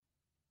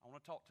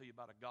want to talk to you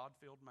about a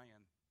God-filled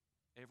man.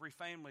 Every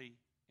family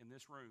in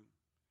this room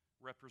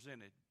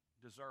represented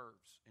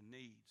deserves and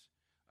needs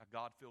a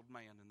God-filled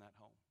man in that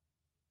home.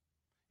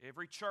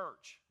 Every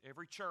church,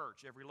 every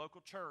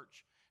local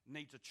church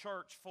needs a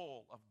church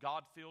full of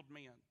God-filled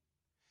men.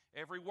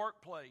 Every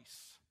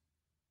workplace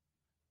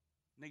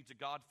needs a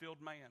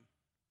God-filled man.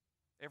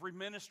 Every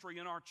ministry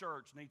in our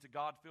church needs a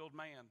God-filled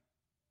man.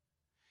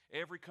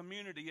 Every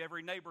community,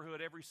 every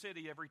neighborhood, every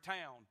city, every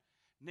town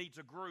needs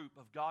a group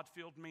of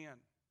God-filled men.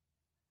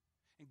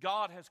 And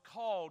God has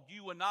called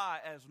you and I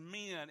as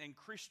men and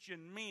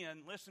Christian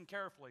men, listen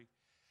carefully,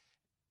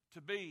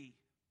 to be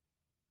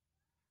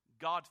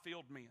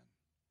God-filled men.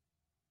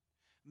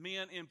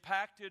 Men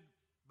impacted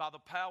by the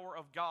power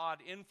of God,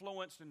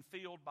 influenced and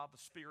filled by the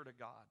Spirit of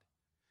God.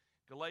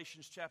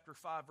 Galatians chapter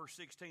 5, verse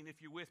 16,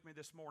 if you're with me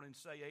this morning,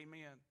 say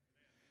amen.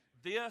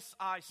 This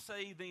I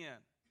say then,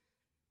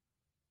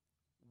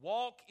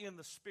 walk in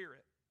the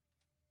Spirit,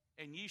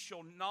 and ye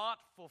shall not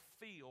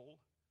fulfill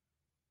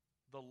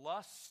the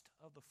lust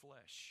of the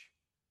flesh.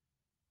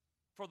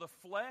 For the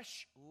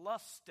flesh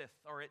lusteth,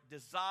 or it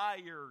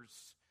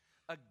desires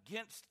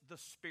against the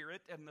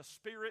Spirit, and the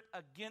Spirit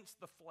against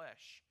the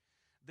flesh.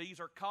 These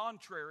are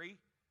contrary,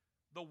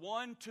 the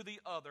one to the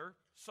other,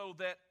 so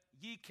that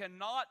ye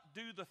cannot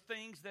do the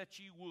things that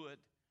ye would.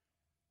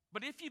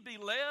 But if ye be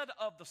led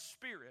of the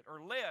Spirit, or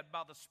led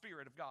by the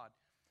Spirit of God,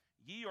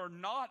 ye are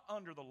not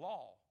under the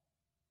law.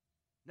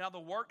 Now the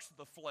works of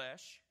the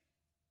flesh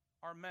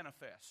are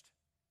manifest,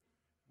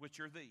 which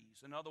are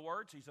these. In other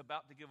words, he's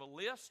about to give a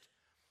list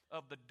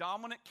of the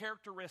dominant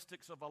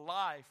characteristics of a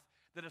life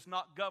that is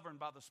not governed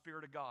by the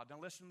Spirit of God. Now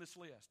listen to this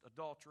list: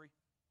 adultery,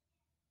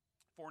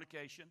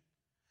 fornication,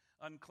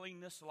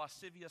 uncleanness,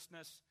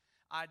 lasciviousness,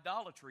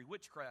 idolatry,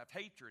 witchcraft,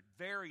 hatred,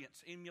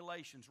 variance,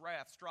 emulations,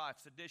 wrath, strife,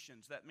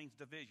 seditions, that means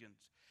divisions,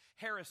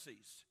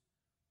 heresies,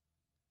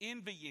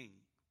 envying,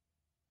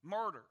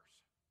 murders.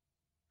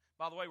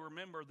 By the way,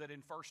 remember that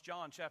in 1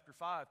 John chapter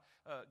 5,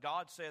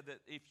 God said that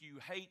if you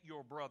hate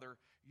your brother,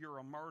 you're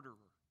a murderer.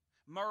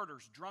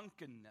 Murders,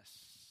 drunkenness.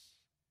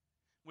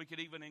 We could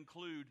even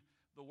include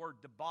the word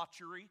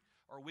debauchery,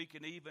 or we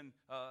can even,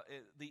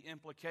 the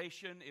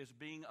implication is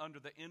being under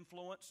the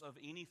influence of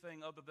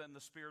anything other than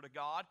the Spirit of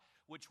God,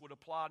 which would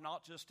apply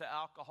not just to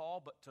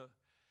alcohol, but to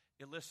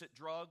illicit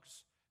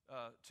drugs,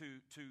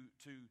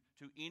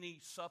 to any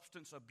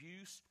substance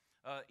abuse,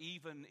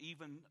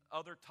 even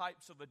other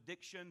types of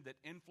addiction that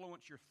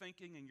influence your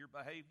thinking and your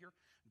behavior,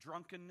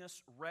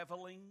 drunkenness,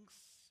 revelings,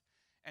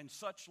 and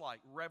such like.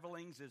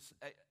 Revelings is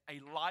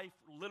a life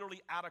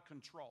literally out of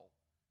control.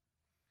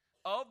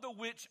 Of the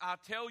which I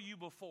tell you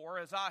before,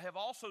 as I have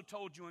also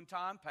told you in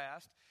time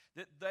past,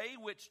 that they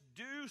which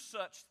do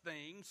such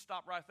things,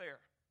 stop right there.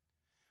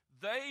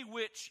 They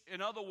which,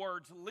 in other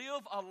words,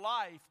 live a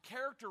life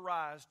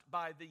characterized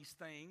by these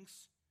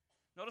things,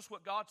 notice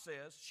what God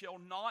says, shall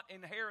not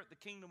inherit the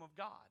kingdom of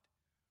God.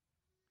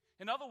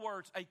 In other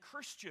words, a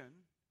Christian,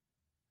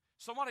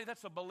 somebody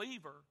that's a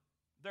believer,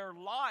 their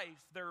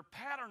life, their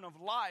pattern of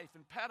life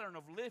and pattern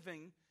of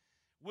living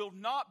will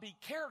not be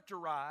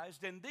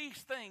characterized, and these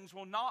things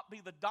will not be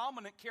the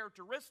dominant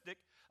characteristic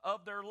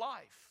of their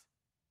life.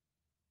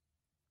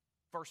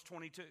 Verse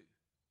 22.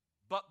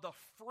 But the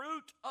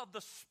fruit of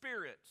the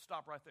Spirit,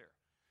 stop right there.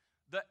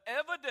 The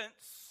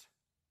evidence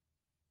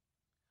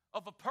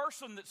of a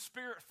person that's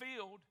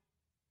Spirit-filled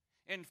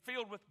and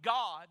filled with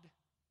God,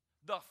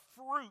 the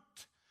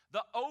fruit,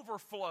 the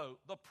overflow,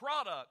 the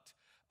product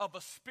of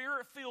a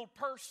Spirit-filled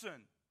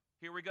person.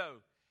 Here we go.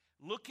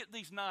 Look at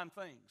these 9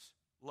 things.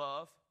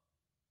 Love,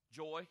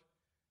 joy,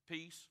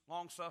 peace,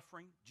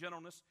 long-suffering,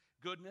 gentleness,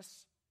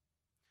 goodness,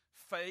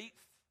 faith,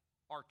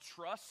 or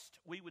trust,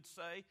 we would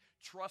say,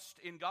 trust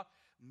in God,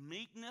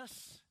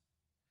 meekness,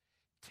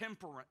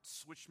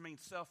 temperance, which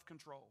means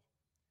self-control.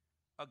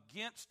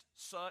 Against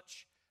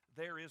such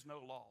there is no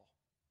law.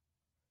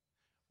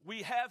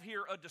 We have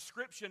here a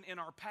description in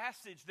our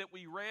passage that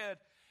we read.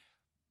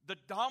 The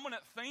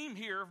dominant theme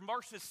here,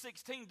 verses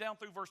 16 down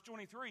through verse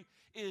 23,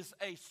 is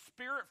a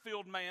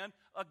Spirit-filled man,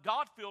 a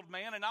God-filled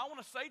man. And I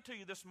want to say to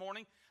you this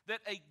morning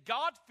that a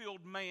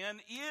God-filled man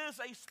is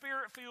a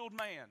Spirit-filled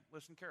man.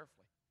 Listen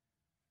carefully.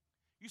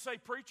 You say,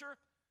 preacher,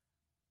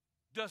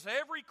 does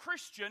every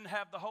Christian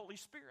have the Holy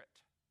Spirit?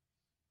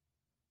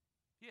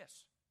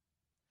 Yes.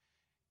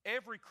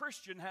 Every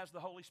Christian has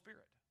the Holy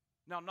Spirit.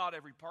 Now, not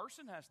every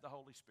person has the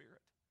Holy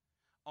Spirit.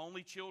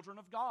 Only children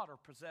of God are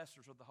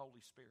possessors of the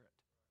Holy Spirit.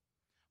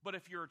 But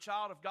if you're a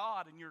child of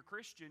God and you're a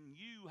Christian,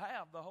 you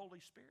have the Holy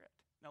Spirit.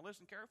 Now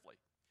listen carefully.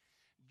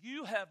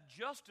 You have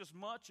just as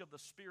much of the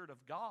Spirit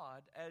of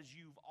God as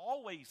you've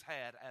always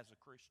had as a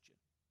Christian.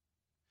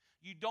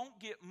 You don't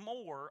get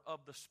more of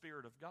the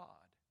Spirit of God.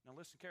 Now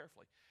listen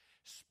carefully.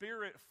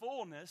 Spirit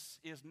fullness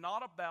is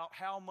not about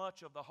how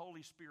much of the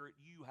Holy Spirit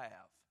you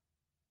have.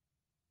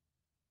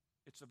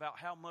 It's about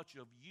how much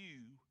of you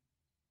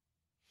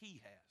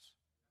He has.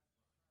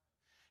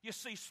 You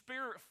see,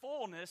 Spirit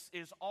fullness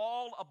is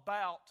all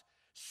about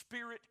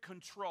Spirit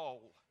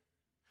control.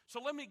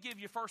 So let me give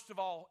you, first of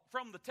all,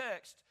 from the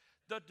text,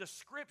 the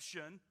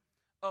description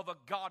of a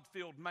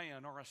God-filled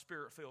man or a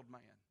Spirit-filled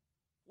man?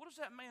 What does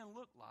that man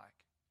look like?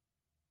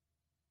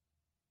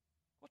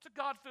 What's a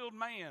God-filled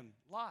man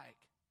like?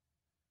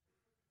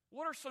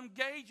 What are some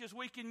gauges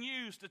we can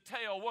use to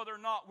tell whether or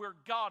not we're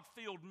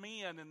God-filled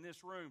men in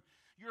this room?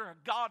 You're a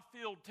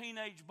God-filled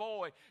teenage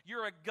boy.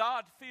 You're a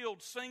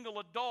God-filled single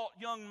adult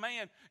young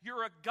man.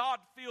 You're a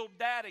God-filled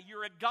daddy.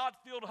 You're a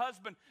God-filled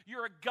husband.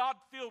 You're a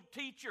God-filled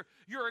teacher.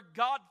 You're a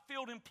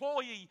God-filled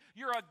employee.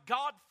 You're a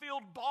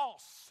God-filled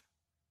boss.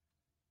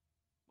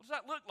 What does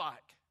that look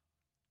like?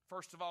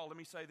 First of all, let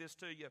me say this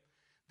to you,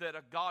 that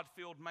a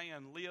God-filled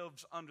man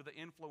lives under the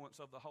influence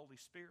of the Holy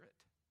Spirit.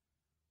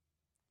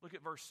 Look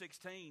at verse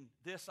 16.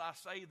 This I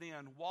say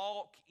then,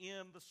 walk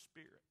in the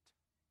Spirit.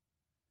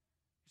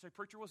 You say,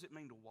 preacher, what does it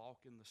mean to walk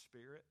in the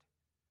Spirit?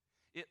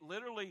 It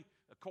literally,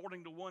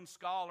 according to one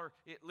scholar,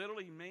 it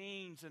literally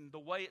means, and the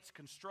way it's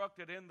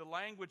constructed in the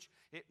language,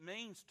 it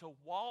means to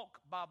walk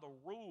by the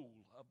rule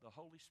of the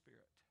Holy Spirit.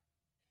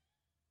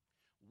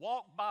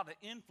 Walk by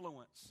the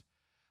influence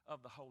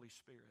of the Holy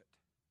Spirit.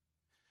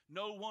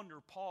 No wonder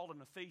Paul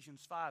in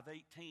Ephesians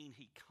 5:18,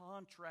 he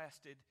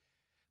contrasted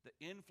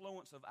the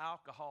influence of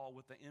alcohol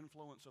with the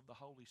influence of the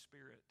Holy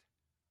Spirit.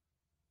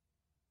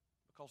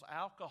 Because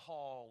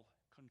alcohol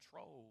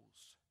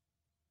controls.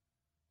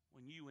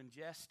 When you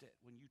ingest it,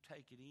 when you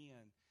take it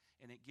in,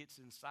 and it gets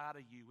inside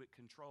of you, it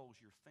controls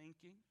your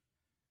thinking,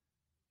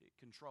 it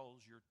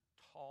controls your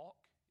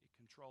talk, it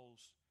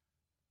controls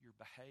your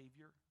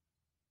behavior,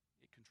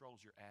 it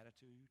controls your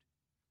attitude.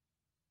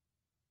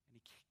 And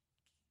he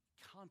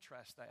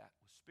contrasts that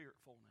with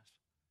spirit-fullness.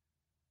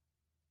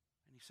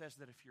 And he says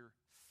that if you're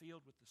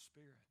filled with the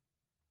Spirit,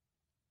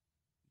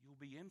 you'll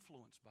be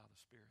influenced by the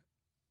Spirit.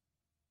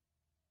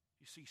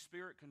 You see,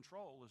 spirit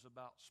control is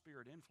about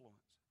spirit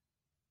influence.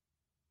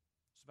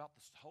 It's about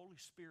the Holy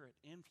Spirit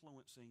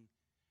influencing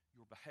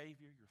your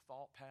behavior, your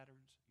thought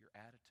patterns, your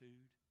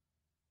attitude,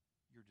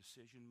 your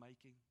decision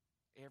making.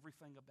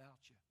 Everything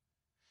about you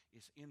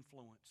is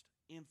influenced.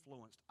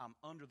 I'm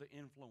under the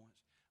influence.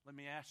 Let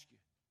me ask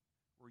you,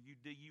 were you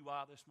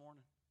DUI this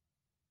morning?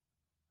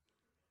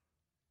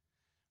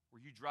 Were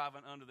you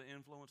driving under the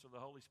influence of the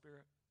Holy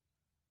Spirit?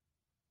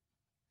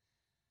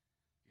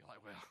 You're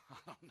like, well, I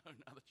don't know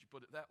now that you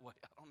put it that way.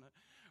 I don't know.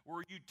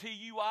 Were you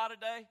TUI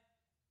today?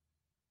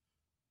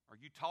 Are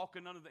you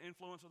talking under the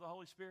influence of the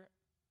Holy Spirit?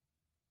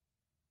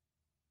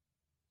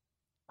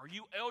 Are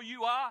you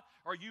LUI?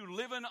 Are you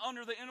living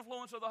under the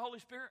influence of the Holy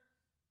Spirit?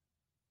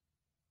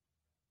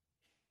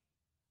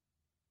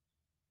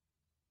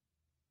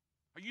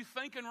 Are you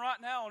thinking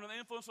right now under the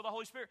influence of the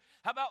Holy Spirit?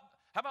 How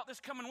about this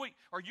coming week?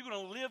 Are you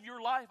going to live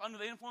your life under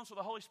the influence of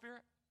the Holy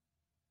Spirit?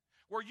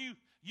 Where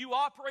you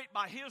operate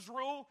by His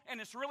rule,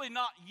 and it's really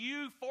not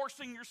you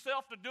forcing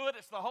yourself to do it.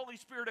 It's the Holy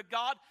Spirit of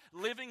God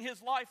living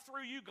His life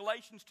through you.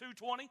 Galatians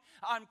 2:20,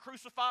 I'm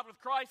crucified with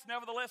Christ,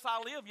 nevertheless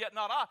I live, yet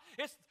not I.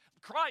 It's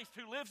Christ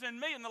who lives in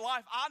me, and the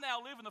life I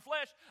now live in the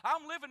flesh.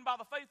 I'm living by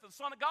the faith of the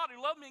Son of God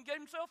who loved me and gave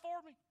Himself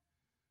for me.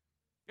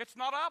 It's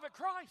not I, but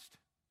Christ.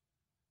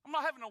 I'm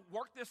not having to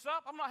work this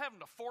up. I'm not having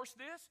to force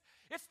this.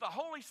 It's the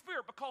Holy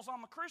Spirit. Because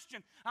I'm a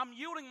Christian, I'm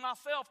yielding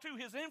myself to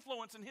His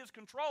influence and His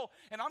control.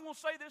 And I'm going to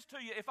say this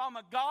to you. If I'm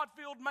a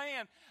God-filled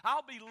man,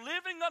 I'll be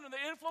living under the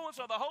influence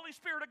of the Holy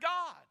Spirit of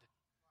God.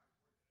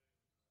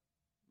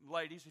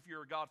 Ladies, if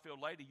you're a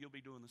God-filled lady, you'll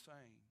be doing the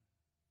same.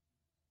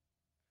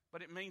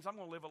 But it means I'm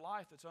going to live a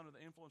life that's under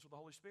the influence of the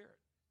Holy Spirit.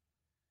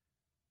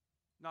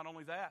 Not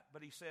only that,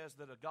 but he says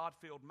that a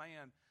God-filled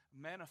man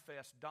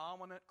manifests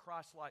dominant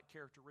Christ-like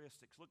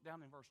characteristics. Look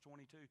down in verse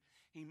 22.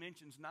 He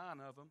mentions 9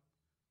 of them.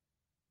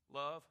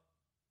 Love.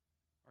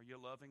 Are you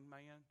a loving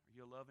man? Are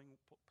you a loving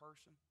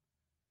person?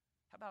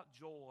 How about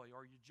joy?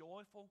 Are you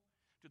joyful?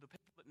 Do the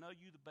people that know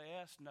you the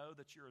best know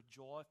that you're a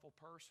joyful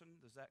person?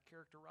 Does that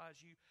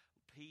characterize you?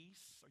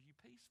 Peace. Are you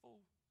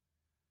peaceful?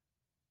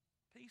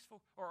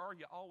 Peaceful? Or are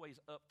you always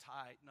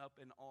uptight and up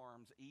in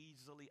arms,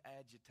 easily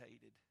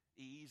agitated,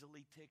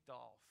 easily ticked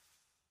off?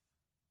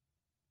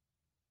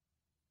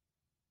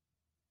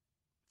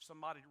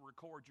 Somebody to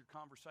record your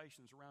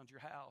conversations around your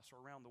house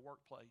or around the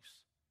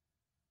workplace.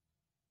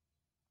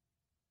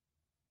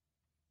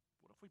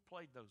 What if we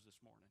played those this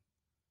morning?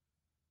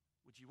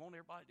 Would you want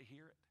everybody to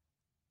hear it?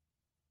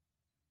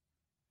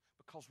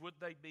 Because would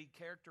they be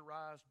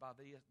characterized by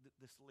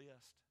this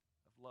list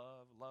of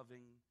love,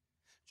 loving,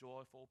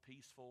 joyful,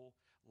 peaceful,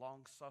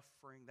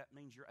 long-suffering? That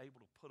means you're able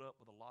to put up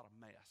with a lot of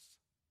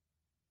mess.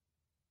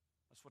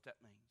 That's what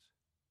that means.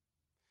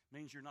 It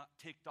means you're not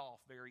ticked off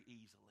very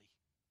easily.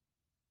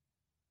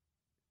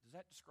 Does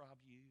that describe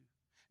you?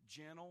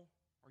 Gentle?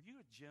 Are you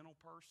a gentle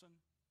person?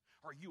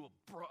 Are you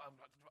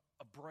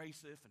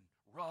abrasive and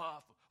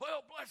rough?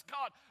 Well, bless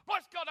God,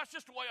 that's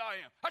just the way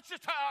I am. That's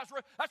just how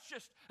that's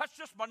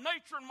just my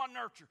nature and my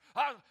nurture.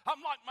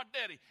 I'm like my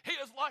daddy. He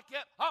is like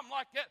that. I'm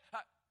like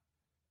that.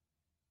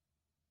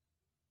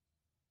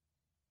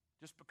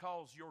 Just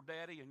because your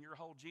daddy and your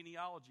whole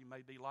genealogy may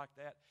be like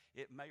that,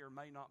 it may or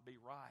may not be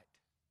right.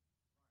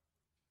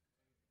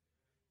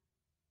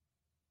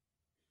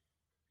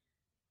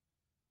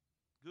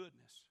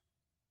 Goodness,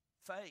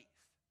 faith,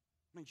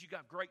 It means you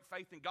got great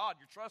faith in God.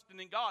 You're trusting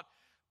in God.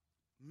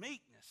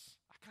 Meekness.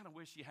 I kind of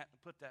wish you hadn't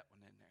put that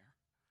one in there.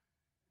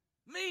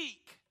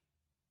 Meek.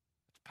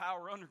 It's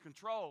power under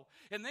control.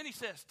 And then he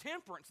says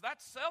temperance.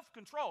 That's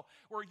self-control.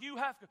 Where you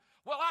have to,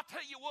 well, I'll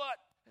tell you what.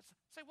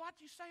 Say, why'd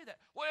you say that?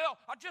 Well,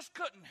 I just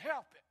couldn't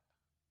help it.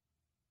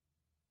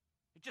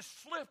 It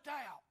just slipped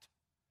out.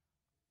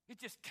 It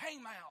just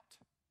came out.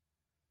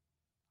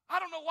 I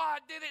don't know why I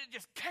did it. It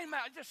just came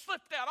out. It just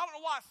slipped out. I don't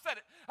know why I said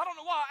it. I don't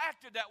know why I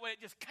acted that way.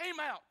 It just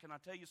came out. Can I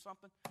tell you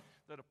something?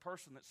 That a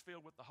person that's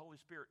filled with the Holy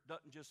Spirit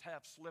doesn't just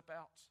have slip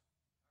outs.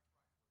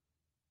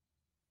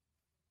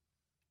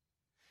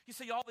 You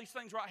see, all these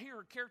things right here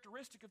are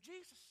characteristic of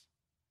Jesus.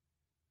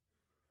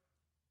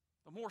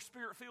 The more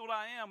Spirit-filled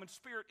I am and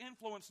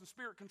Spirit-influenced and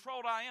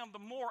Spirit-controlled I am, the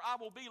more I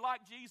will be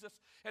like Jesus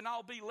and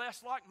I'll be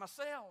less like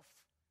myself.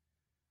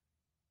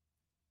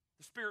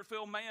 The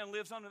Spirit-filled man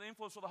lives under the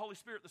influence of the Holy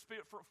Spirit. The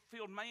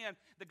Spirit-filled man,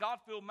 the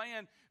God-filled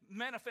man,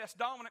 manifests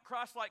dominant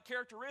Christ-like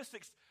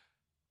characteristics.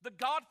 The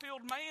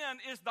God-filled man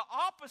is the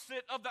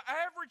opposite of the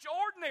average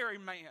ordinary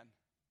man.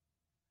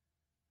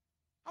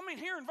 I mean,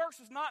 here in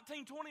verses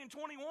 19, 20, and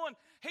 21,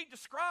 he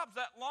describes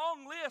that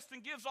long list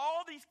and gives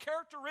all these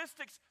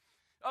characteristics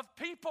of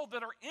people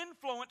that are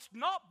influenced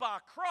not by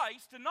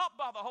Christ and not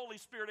by the Holy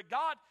Spirit of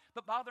God,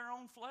 but by their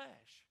own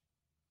flesh.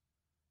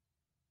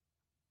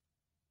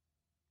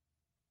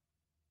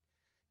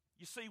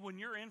 You see, when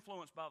you're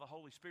influenced by the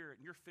Holy Spirit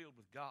and you're filled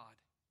with God,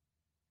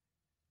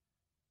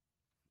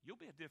 you'll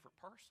be a different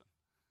person.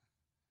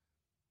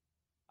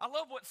 I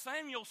love what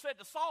Samuel said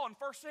to Saul in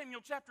 1 Samuel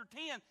chapter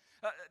 10,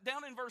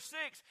 down in verse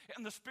 6.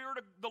 And the Spirit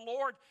of the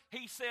Lord,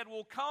 he said,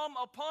 will come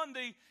upon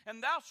thee, and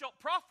thou shalt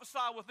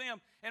prophesy with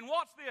them. And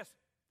watch this.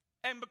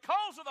 And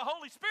because of the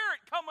Holy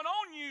Spirit coming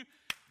on you,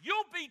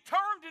 you'll be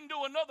turned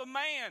into another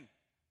man.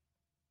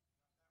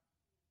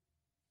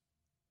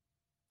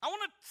 I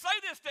want to say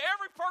this to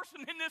every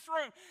person in this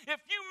room.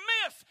 If you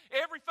miss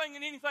everything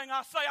and anything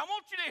I say, I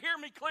want you to hear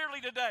me clearly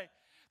today.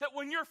 That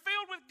when you're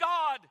filled with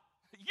God,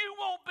 you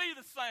won't be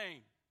the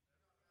same.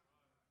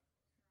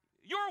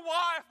 Your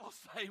wife will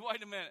say,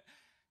 wait a minute,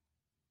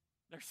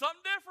 there's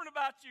something different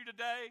about you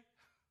today.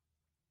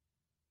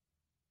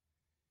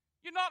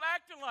 You're not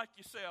acting like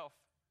yourself.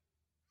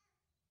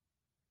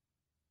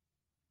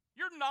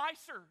 You're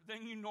nicer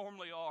than you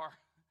normally are.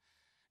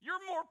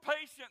 You're more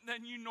patient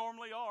than you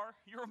normally are.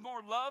 You're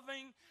more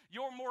loving.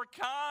 You're more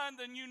kind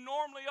than you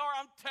normally are.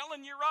 I'm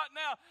telling you right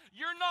now,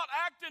 you're not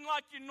acting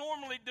like you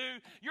normally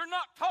do. You're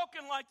not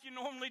talking like you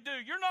normally do.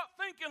 You're not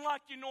thinking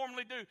like you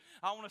normally do.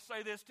 I want to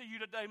say this to you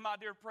today, my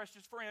dear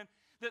precious friend,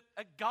 that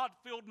a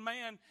God-filled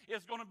man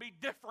is going to be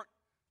different.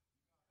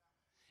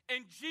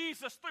 And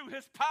Jesus, through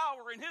his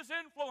power and his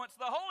influence,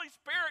 the Holy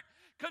Spirit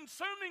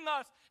consuming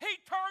us, he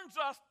turns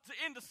us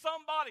into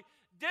somebody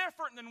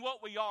different than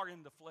what we are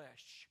in the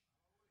flesh.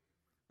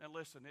 Now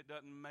listen, it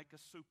doesn't make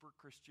us super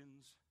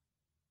Christians.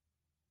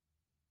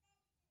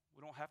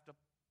 We don't have to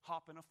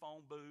hop in a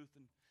phone booth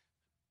and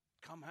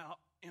come out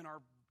in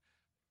our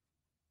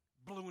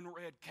blue and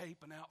red cape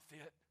and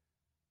outfit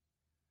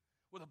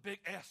with a big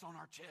S on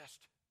our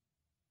chest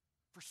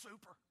for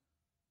super.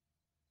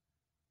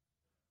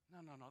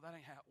 No, that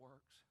ain't how it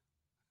works.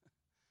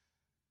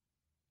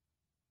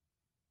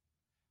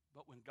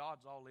 But when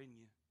God's all in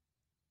you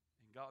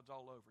and God's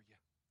all over you,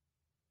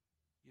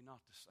 you're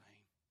not the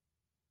same.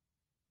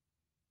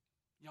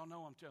 Y'all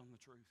know I'm telling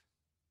the truth.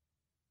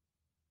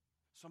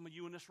 Some of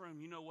you in this room,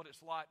 you know what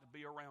it's like to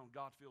be around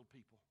God-filled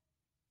people.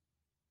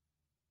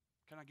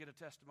 Can I get a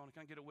testimony?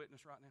 Can I get a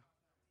witness right now?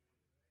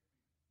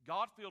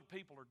 God-filled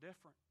people are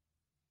different.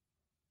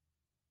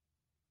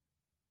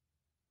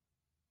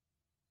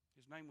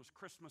 His name was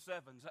Christmas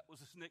Evans. That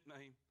was his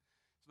nickname.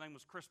 His name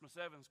was Christmas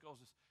Evans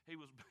because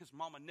his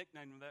mama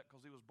nicknamed him that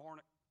because he was born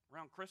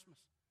around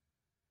Christmas.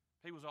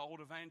 He was an old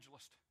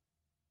evangelist.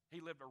 He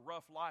lived a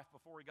rough life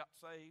before he got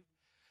saved.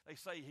 They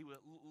say he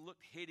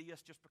looked hideous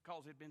just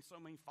because there had been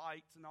so many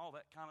fights and all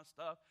that kind of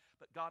stuff.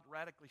 But God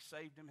radically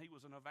saved him. He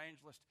was an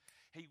evangelist.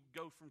 He'd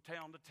go from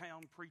town to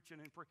town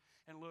preaching.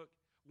 And look,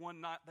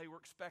 one night they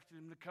were expecting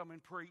him to come and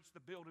preach.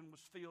 The building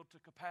was filled to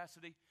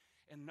capacity.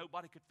 And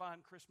nobody could find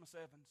Christmas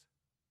Evans.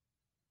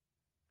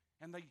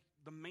 And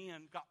the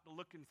men got to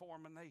looking for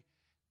him. And they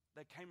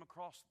came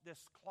across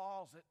this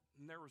closet.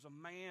 And there was a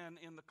man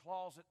in the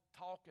closet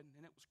talking.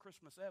 And it was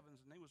Christmas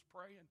Evans. And he was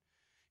praying.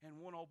 And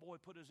one old boy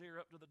put his ear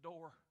up to the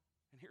door,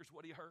 and here's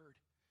what he heard.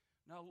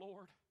 Now,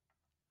 Lord,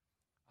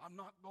 I'm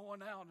not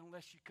going out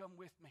unless you come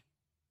with me.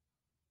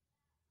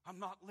 I'm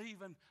not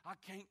leaving. I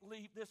can't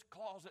leave this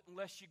closet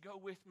unless you go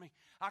with me.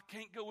 I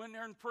can't go in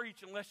there and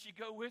preach unless you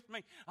go with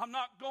me. I'm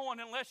not going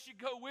unless you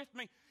go with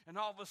me. And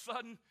all of a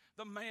sudden,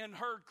 the man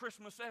heard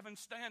Christmas Evans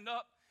stand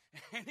up,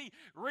 and he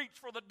reached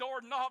for the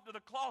doorknob to the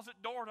closet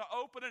door to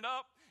open it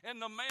up,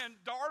 and the man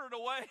darted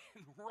away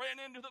and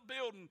ran into the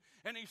building,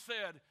 and he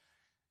said,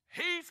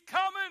 he's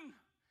coming,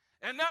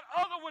 and that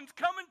other one's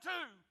coming too.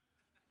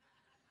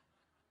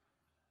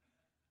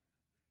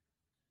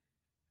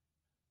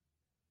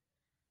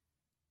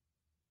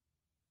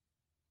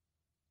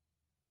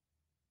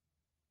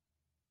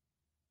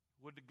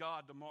 Would to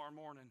God tomorrow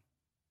morning,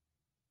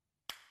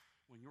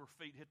 when your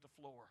feet hit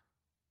the floor,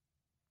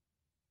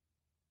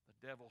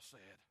 the devil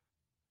said,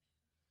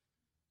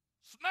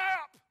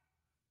 snap!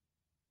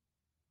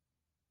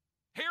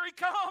 Here he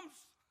comes.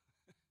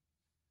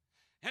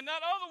 And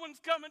that other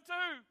one's coming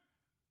too.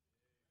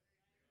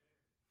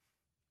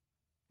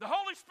 The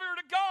Holy Spirit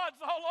of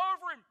God's all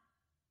over him.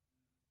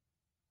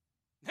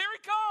 Here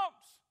he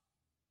comes.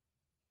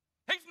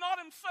 He's not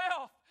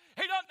himself.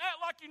 He doesn't act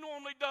like he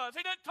normally does.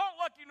 He doesn't talk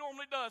like he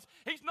normally does.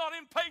 He's not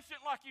impatient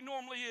like he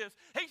normally is.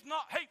 He's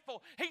not hateful.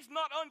 He's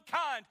not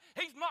unkind.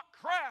 He's not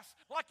crass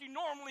like he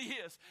normally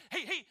is.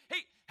 Hey,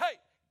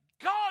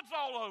 God's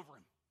all over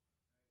him.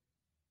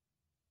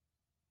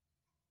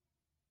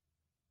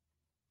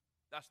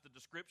 That's the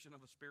description of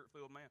a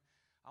Spirit-filled man.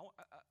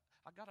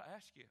 I got to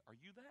ask you, are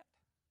you that?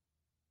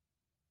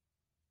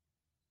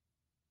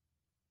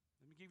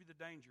 Let me give you the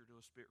danger to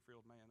a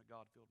Spirit-filled man, a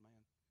God-filled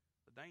man.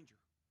 The danger.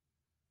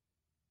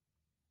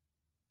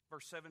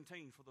 Verse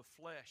 17, for the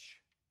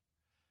flesh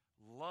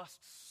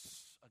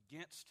lusts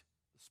against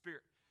the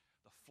Spirit.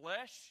 The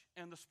flesh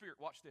and the Spirit,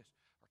 watch this,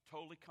 are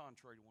totally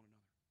contrary to one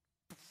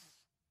another.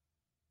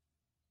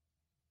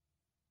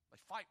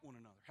 They fight one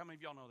another. How many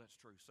of y'all know that's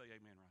true? Say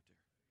amen right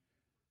there.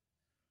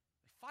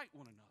 They fight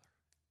one another.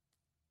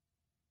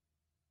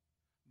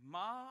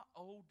 My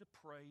old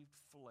depraved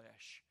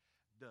flesh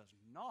does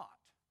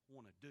not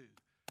want to do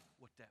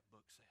what that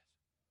book says.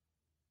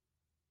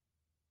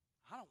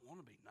 I don't want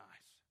to be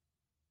nice.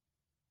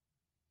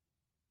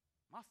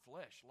 My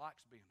flesh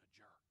likes being a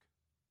jerk.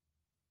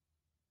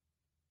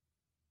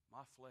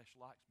 My flesh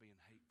likes being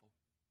hateful.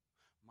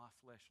 My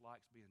flesh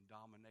likes being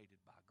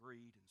dominated by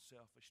greed and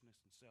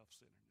selfishness and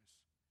self-centeredness.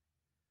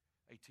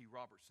 A.T.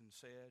 Robertson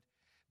said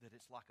that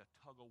it's like a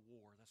tug of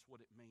war. That's what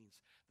it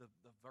means. The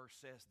verse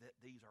says that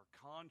these are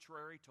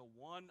contrary to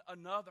one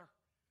another.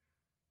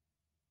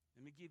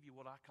 Let me give you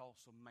what I call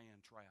some man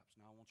traps.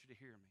 Now I want you to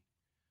hear me.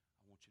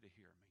 I want you to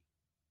hear me.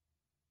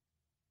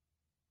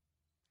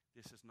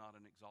 This is not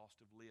an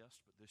exhaustive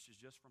list, but this is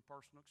just from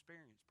personal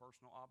experience,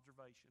 personal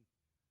observation.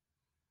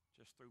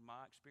 Just through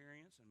my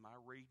experience and my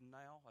reading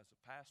now as a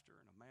pastor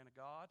and a man of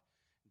God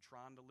and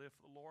trying to live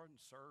for the Lord and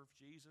serve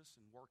Jesus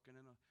and working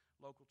in a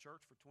local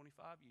church for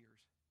 25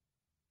 years.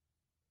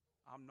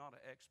 I'm not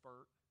an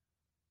expert,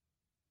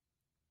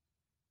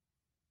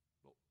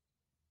 but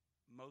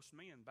most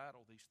men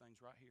battle these things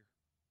right here.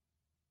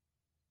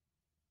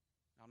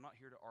 Now, I'm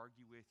not here to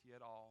argue with you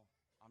at all.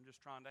 I'm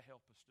just trying to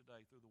help us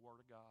today through the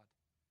Word of God.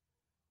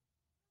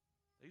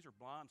 These are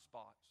blind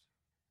spots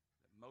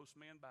that most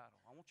men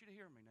battle. I want you to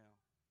hear me now.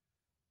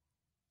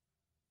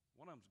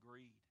 One of them's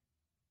greed.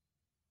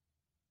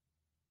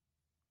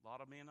 A lot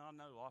of men I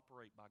know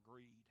operate by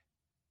greed.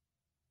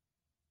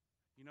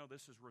 You know,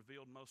 this is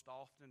revealed most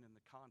often in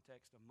the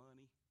context of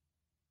money.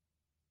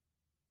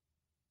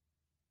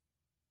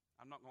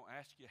 I'm not going to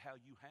ask you how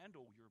you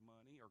handle your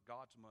money, or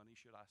God's money,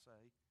 should I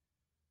say.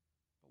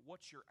 But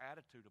what's your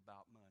attitude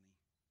about money?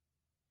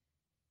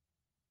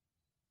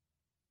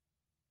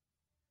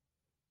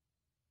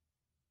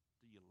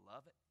 Do you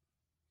love it?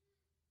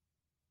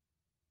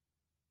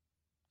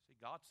 See,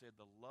 God said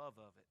the love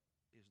of it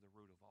is the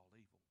root of all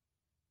evil.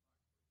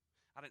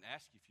 I didn't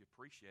ask you if you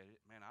appreciate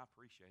it. Man, I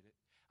appreciate it.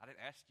 I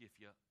didn't ask you if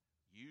you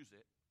use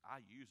it.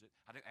 I use it.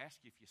 I didn't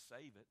ask you if you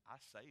save it. I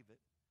save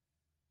it.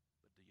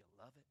 But do you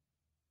love it?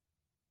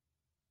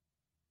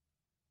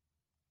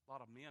 A lot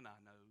of men I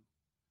know,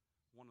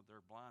 one of their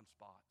blind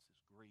spots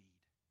is greed.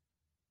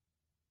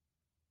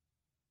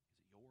 Is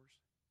it yours?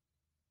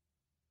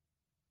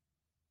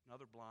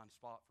 Another blind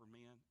spot for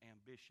men,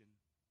 ambition.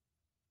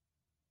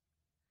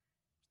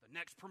 It's the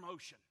next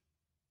promotion.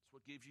 It's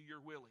what gives you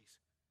your willies.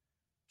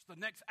 It's the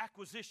next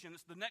acquisition.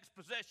 It's the next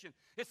possession.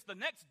 It's the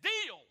next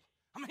deal.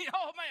 I mean,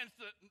 oh man,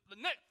 it's the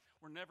next.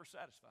 We're never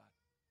satisfied.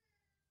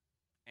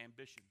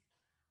 Ambition,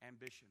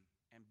 ambition,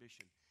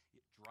 ambition.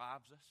 It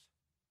drives us.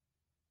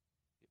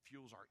 It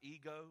fuels our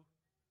ego.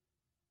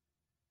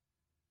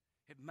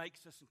 It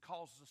makes us and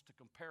causes us to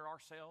compare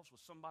ourselves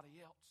with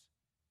somebody else.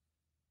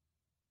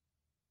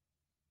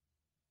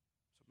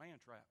 It's a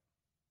man trap.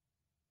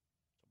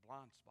 It's a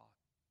blind spot.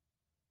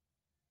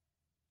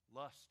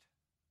 Lust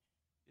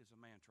is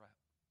a man trap.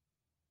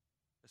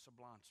 It's a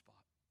blind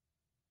spot.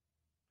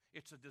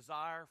 It's a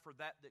desire for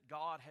that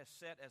God has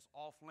set as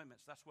off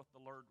limits. That's what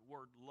the word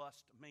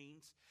lust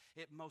means.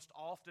 It most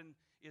often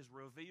is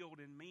revealed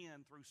in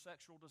men through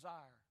sexual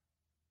desire.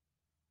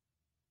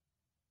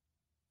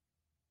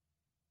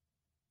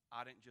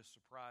 I didn't just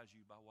surprise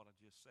you by what I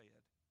just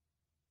said.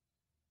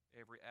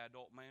 Every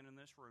adult man in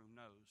this room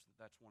knows that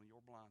that's one of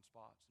your blind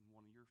spots and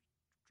one of your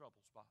trouble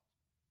spots.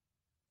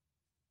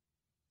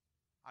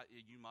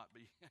 You might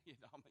be,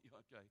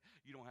 okay,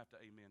 you don't have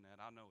to amen that.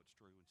 I know it's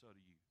true, and so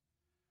do you.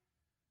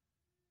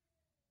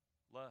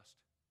 Lust.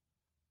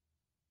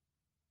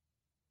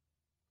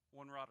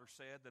 One writer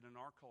said that in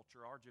our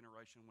culture, our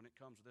generation, when it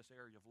comes to this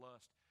area of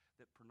lust,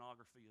 that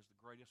pornography is the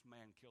greatest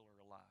man killer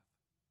alive.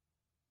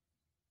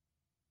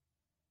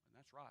 And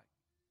that's right.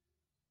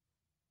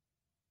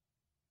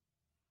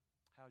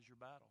 How's your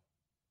battle?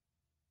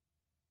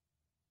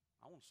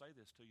 going to say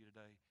this to you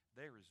today.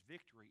 There is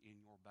victory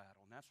in your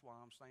battle, and that's why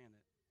I'm saying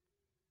it.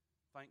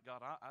 Thank God,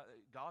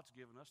 God's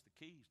given us the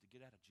keys to get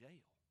out of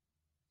jail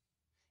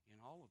in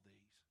all of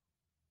these.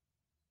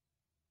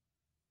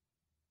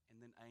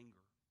 And then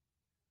anger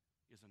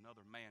is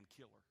another man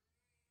killer.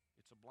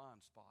 It's a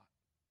blind spot.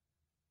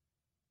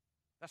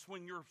 That's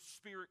when your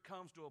spirit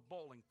comes to a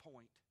boiling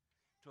point,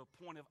 to a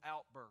point of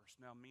outburst.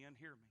 Now, men,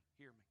 hear me,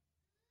 hear me.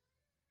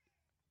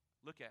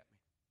 Look at me.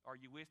 Are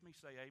you with me?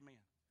 Say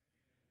amen.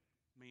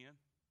 Men.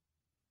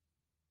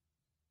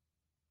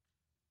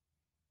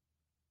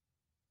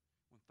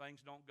 When things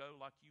don't go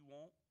like you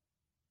want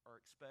or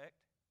expect,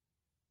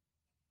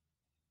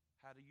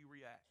 how do you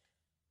react?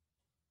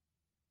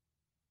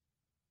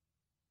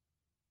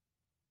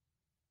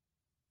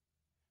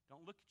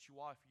 Don't look at your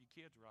wife or your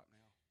kids right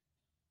now.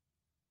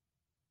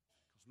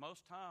 Because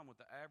most time with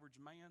the average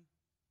man,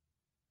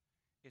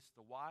 it's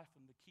the wife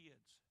and the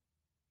kids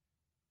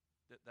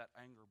that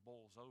anger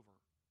boils over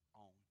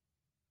on.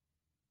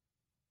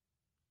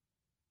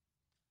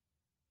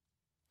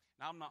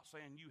 Now, I'm not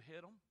saying you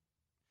hit them.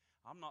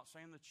 I'm not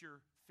saying that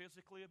you're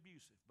physically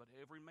abusive, but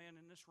every man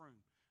in this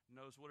room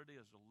knows what it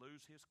is to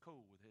lose his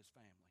cool with his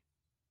family.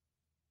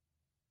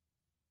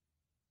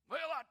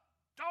 Well, I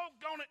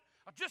doggone it,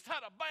 I just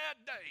had a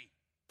bad day.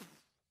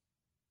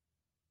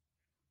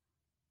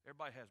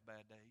 Everybody has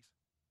bad days.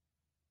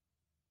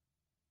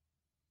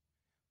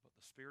 But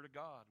the Spirit of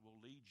God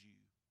will lead you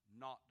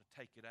not to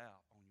take it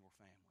out on your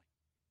family.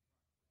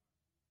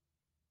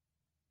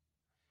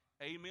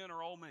 Amen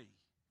or oh me?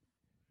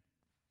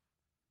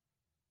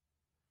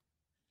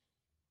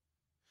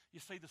 You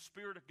see, the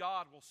Spirit of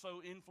God will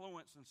so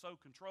influence and so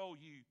control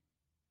you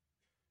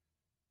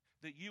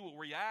that you will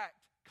react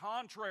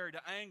contrary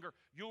to anger.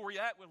 You'll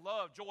react with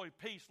love, joy,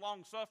 peace,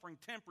 long-suffering,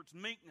 temperance,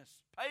 meekness,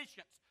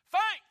 patience,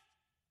 faith.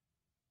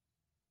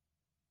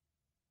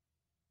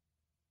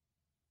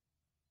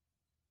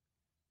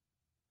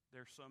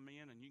 There's some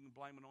men, and you can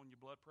blame it on your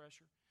blood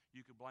pressure.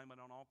 You could blame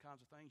it on all kinds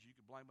of things. You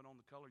could blame it on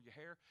the color of your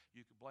hair.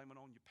 You could blame it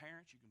on your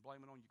parents. You can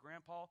blame it on your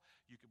grandpa.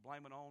 You could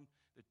blame it on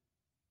the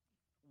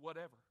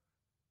whatever.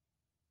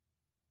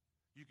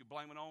 You could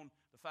blame it on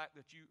the fact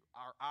that you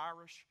are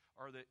Irish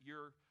or that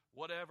you're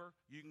whatever.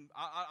 You can.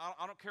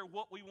 I don't care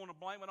what we want to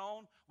blame it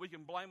on. We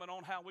can blame it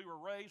on how we were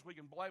raised. We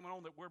can blame it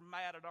on that we're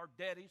mad at our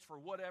daddies for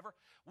whatever.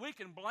 We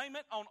can blame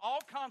it on all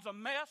kinds of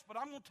mess, but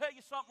I'm going to tell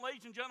you something,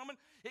 ladies and gentlemen.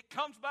 It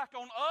comes back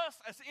on us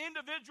as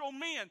individual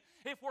men.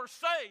 If we're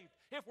saved,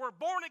 if we're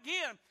born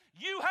again,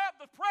 you have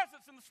the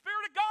presence and the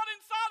Spirit of God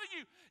inside of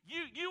you.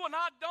 You and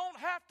I don't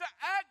have to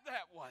act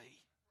that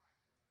way.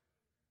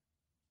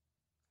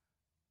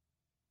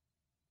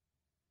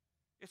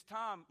 It's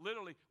time,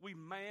 literally, we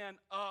man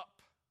up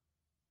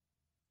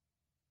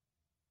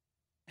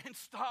and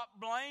stop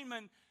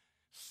blaming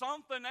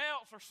something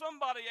else or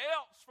somebody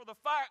else for the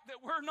fact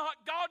that we're not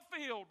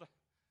God-filled.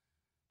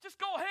 Just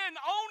go ahead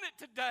and own it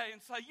today and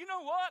say, you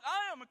know what?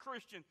 I am a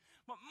Christian.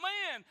 But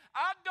man,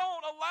 I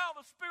don't allow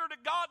the Spirit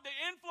of God to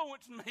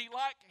influence me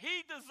like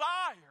He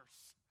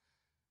desires.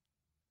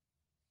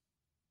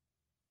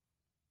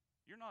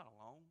 You're not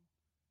alone.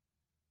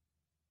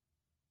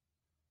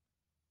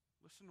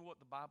 Listen to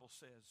what the Bible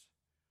says.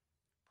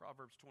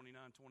 Proverbs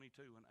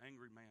 29:22, an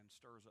angry man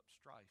stirs up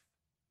strife.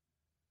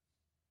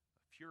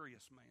 A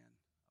furious man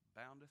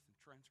aboundeth in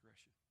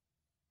transgression.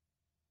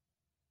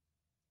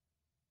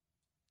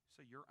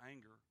 See, your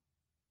anger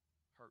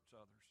hurts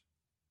others.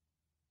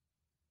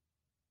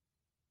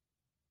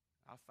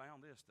 I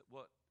found this, that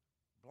what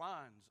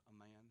blinds a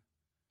man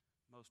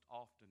most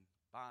often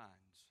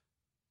binds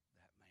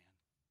that man.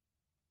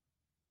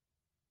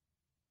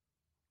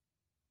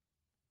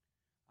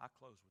 I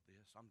close with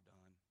this. I'm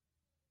done.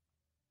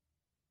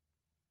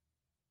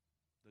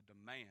 The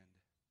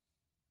demand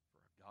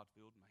for a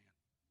God-filled man.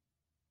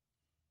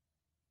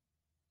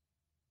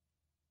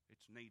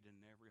 It's needed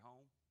in every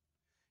home,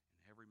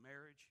 in every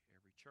marriage,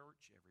 every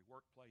church, every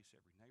workplace,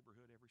 every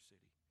neighborhood, every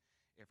city.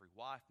 Every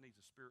wife needs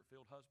a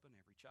Spirit-filled husband.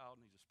 Every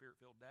child needs a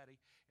Spirit-filled daddy.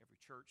 Every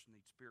church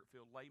needs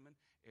Spirit-filled layman.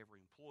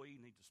 Every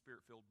employee needs a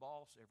Spirit-filled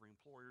boss. Every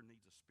employer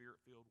needs a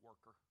Spirit-filled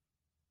worker.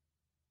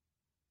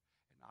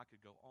 And I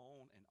could go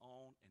on and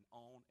on and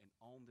on and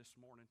on this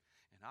morning,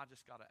 and I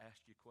just got to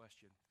ask you a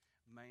question.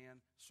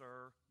 Man,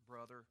 sir,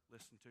 brother,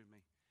 listen to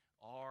me.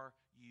 Are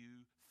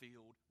you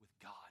filled with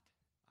God?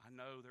 I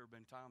know there have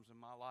been times in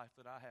my life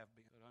that I have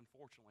been, but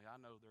unfortunately, I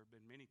know there have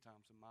been many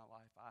times in my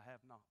life I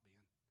have not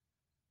been.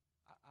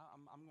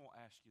 I'm going to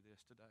ask you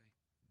this today.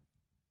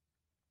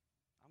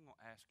 I'm going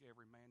to ask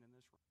every man in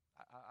this room.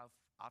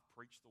 I've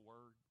preached the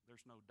word.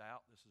 There's no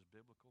doubt this is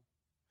biblical.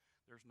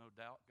 There's no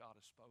doubt God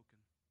has spoken.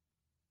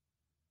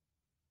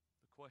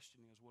 The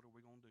question is, what are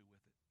we going to do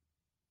with it?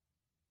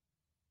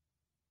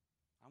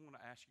 I'm going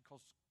to ask you,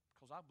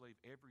 because I believe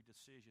every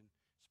decision,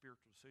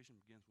 spiritual decision,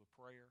 begins with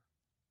prayer.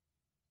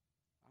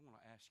 I'm going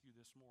to ask you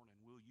this morning,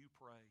 will you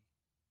pray?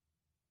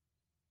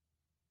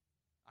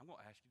 I'm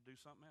going to ask you to do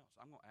something else.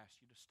 I'm going to ask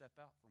you to step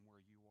out from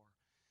where you are.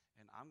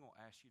 And I'm going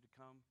to ask you to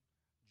come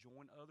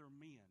join other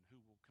men who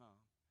will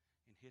come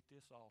and hit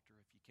this altar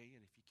if you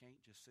can. If you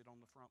can't, just sit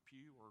on the front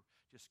pew or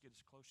just get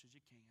as close as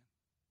you can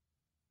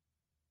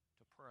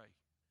to pray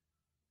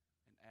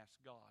and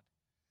ask God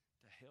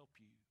to help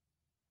you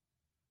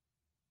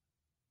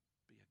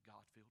be a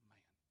God-filled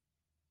man.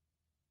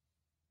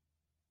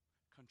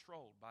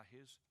 Controlled by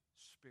His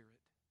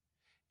Spirit,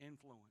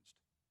 influenced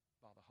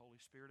by the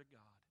Holy Spirit of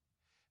God,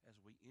 as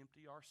we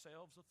empty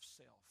ourselves of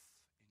self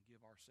and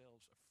give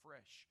ourselves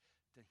afresh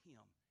to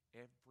Him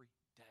every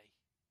day.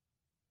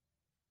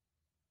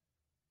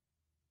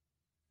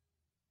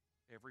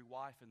 Every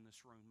wife in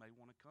this room may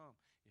want to come.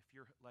 If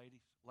your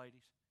ladies,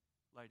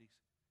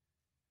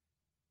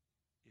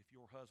 if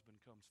your husband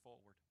comes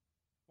forward,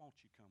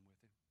 won't you come with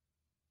him?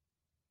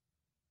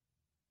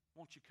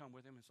 Won't you come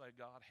with him and say,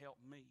 God, help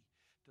me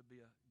to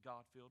be a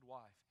God-filled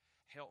wife.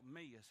 Help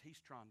me as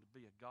he's trying to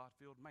be a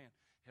God-filled man.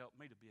 Help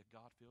me to be a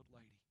God-filled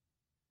lady.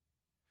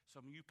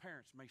 Some of you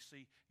parents may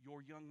see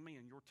your young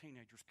men, your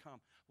teenagers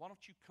come. Why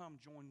don't you come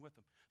join with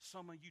them?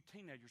 Some of you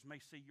teenagers may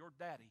see your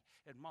daddy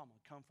and mama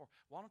come for.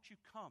 Why don't you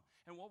come?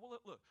 And what will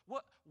it look?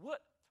 What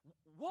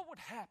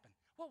would happen?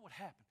 What would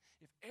happen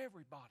if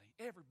everybody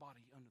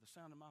under the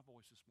sound of my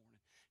voice this morning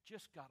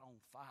just got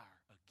on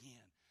fire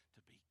again